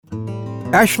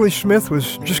Ashley Smith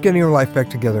was just getting her life back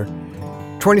together.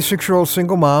 26-year-old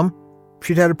single mom.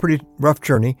 She'd had a pretty rough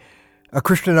journey, a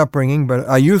Christian upbringing, but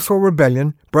a youthful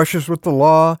rebellion, brushes with the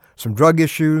law, some drug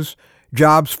issues,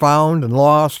 jobs found and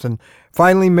lost, and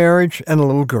finally marriage and a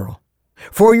little girl.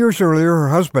 4 years earlier, her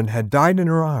husband had died in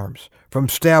her arms from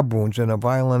stab wounds in a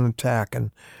violent attack,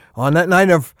 and on that night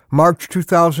of March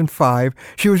 2005,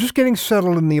 she was just getting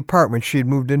settled in the apartment she had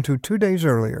moved into 2 days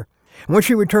earlier. And when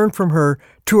she returned from her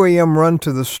 2 a.m. run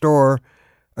to the store,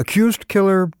 accused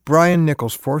killer Brian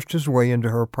Nichols forced his way into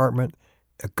her apartment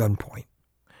at gunpoint.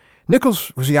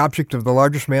 Nichols was the object of the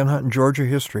largest manhunt in Georgia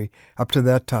history up to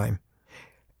that time.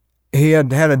 He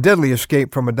had had a deadly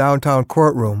escape from a downtown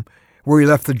courtroom where he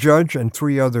left the judge and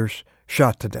 3 others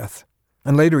shot to death.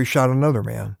 And later he shot another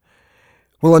man.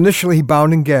 Well, initially he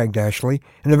bound and gagged Ashley,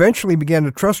 and eventually began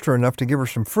to trust her enough to give her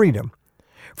some freedom.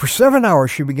 For 7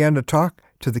 hours she began to talk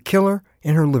to the killer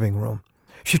in her living room.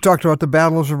 She talked about the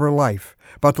battles of her life,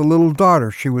 about the little daughter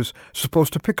she was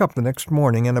supposed to pick up the next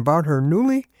morning, and about her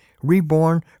newly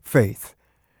reborn faith.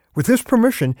 With his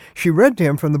permission, she read to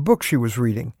him from the book she was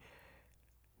reading,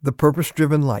 The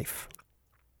Purpose-Driven Life.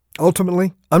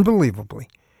 Ultimately, unbelievably,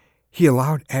 he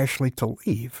allowed Ashley to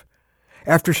leave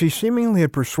after she seemingly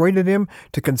had persuaded him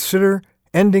to consider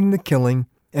ending the killing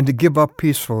and to give up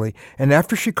peacefully, and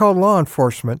after she called law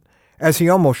enforcement, as he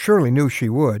almost surely knew she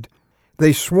would,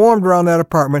 they swarmed around that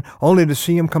apartment only to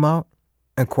see him come out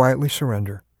and quietly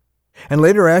surrender. And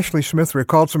later Ashley Smith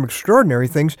recalled some extraordinary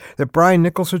things that Brian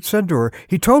Nichols had said to her.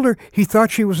 He told her he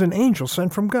thought she was an angel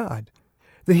sent from God,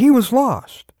 that he was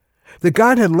lost, that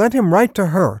God had led him right to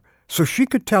her so she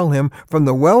could tell him from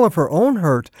the well of her own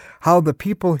hurt how the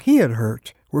people he had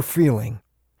hurt were feeling.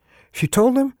 She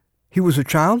told him he was a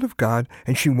child of God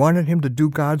and she wanted him to do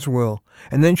God's will.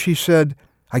 And then she said,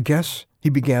 I guess he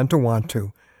began to want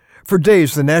to. For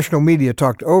days, the national media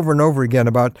talked over and over again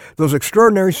about those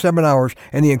extraordinary 7 hours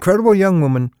and the incredible young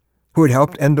woman who had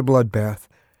helped end a bloodbath.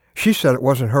 She said it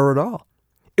wasn't her at all.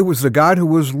 It was the God who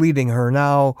was leading her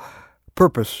now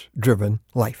purpose-driven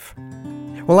life.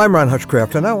 Well, I'm Ron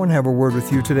Hutchcraft, and I want to have a word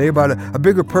with you today about a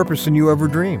bigger purpose than you ever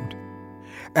dreamed.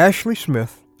 Ashley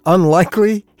Smith,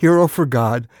 unlikely hero for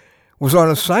God, was on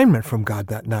assignment from God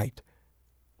that night.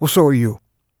 Well, so are you.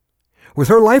 With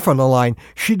her life on the line,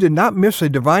 she did not miss a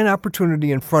divine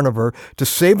opportunity in front of her to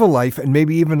save a life and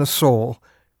maybe even a soul.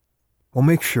 Well,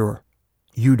 make sure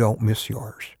you don't miss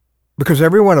yours. Because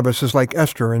every one of us is like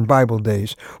Esther in Bible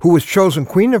days, who was chosen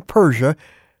queen of Persia,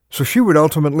 so she would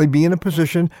ultimately be in a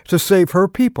position to save her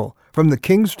people from the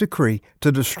king's decree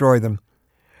to destroy them.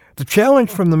 The challenge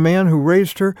from the man who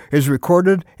raised her is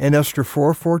recorded in Esther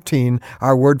 4:14,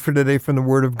 our word for today from the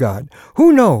Word of God.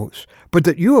 Who knows but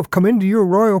that you have come into your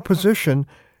royal position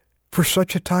for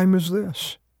such a time as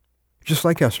this? Just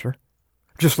like Esther,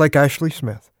 just like Ashley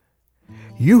Smith,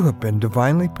 you have been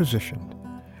divinely positioned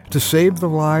to save the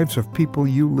lives of people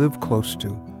you live close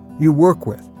to, you work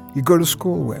with, you go to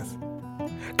school with.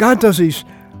 God does these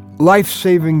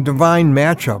life-saving divine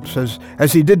matchups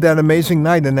as he did that amazing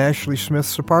night in Ashley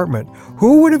Smith's apartment.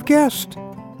 Who would have guessed?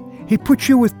 He puts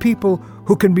you with people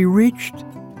who can be reached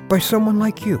by someone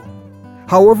like you,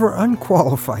 however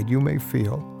unqualified you may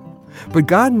feel. But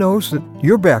God knows that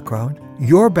your background,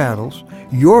 your battles,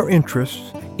 your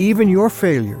interests, even your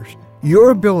failures, your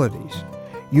abilities,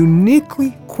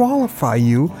 uniquely qualify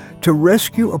you to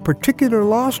rescue a particular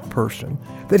lost person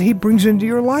that he brings into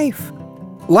your life.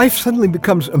 Life suddenly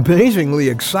becomes amazingly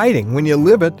exciting when you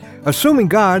live it, assuming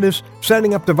God is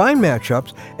setting up divine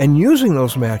matchups and using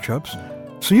those matchups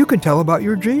so you can tell about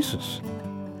your Jesus.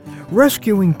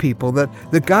 Rescuing people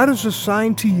that God has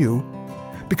assigned to you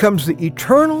becomes the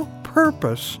eternal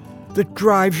purpose that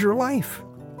drives your life.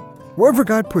 Wherever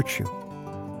God puts you,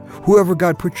 whoever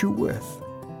God puts you with,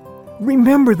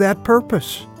 remember that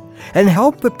purpose and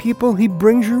help the people he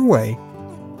brings your way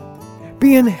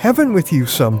be in heaven with you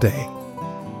someday.